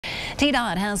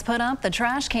TDOT has put up the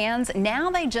trash cans.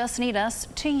 Now they just need us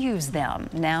to use them.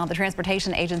 Now the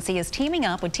transportation agency is teaming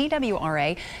up with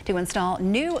TWRA to install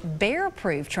new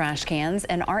bear-proof trash cans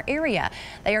in our area.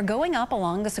 They are going up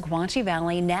along the Sequatchie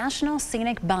Valley National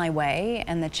Scenic Byway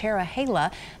and the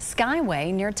Cherahela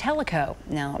Skyway near Tellico.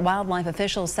 Now wildlife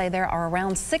officials say there are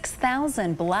around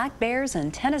 6,000 black bears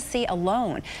in Tennessee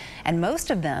alone, and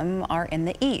most of them are in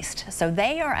the east. So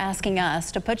they are asking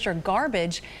us to put your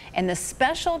garbage in the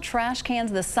special trash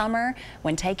cans this summer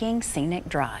when taking scenic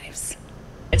drives.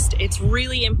 It's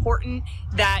really important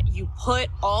that you put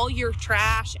all your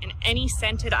trash and any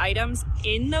scented items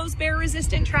in those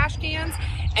bear-resistant trash cans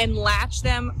and latch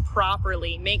them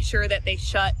properly. Make sure that they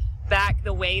shut back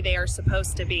the way they are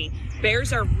supposed to be.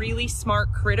 Bears are really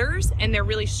smart critters and they're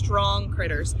really strong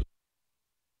critters.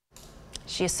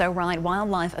 She's so right.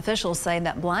 Wildlife officials say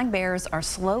that black bears are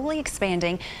slowly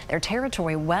expanding their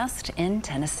territory west in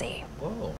Tennessee. Whoa.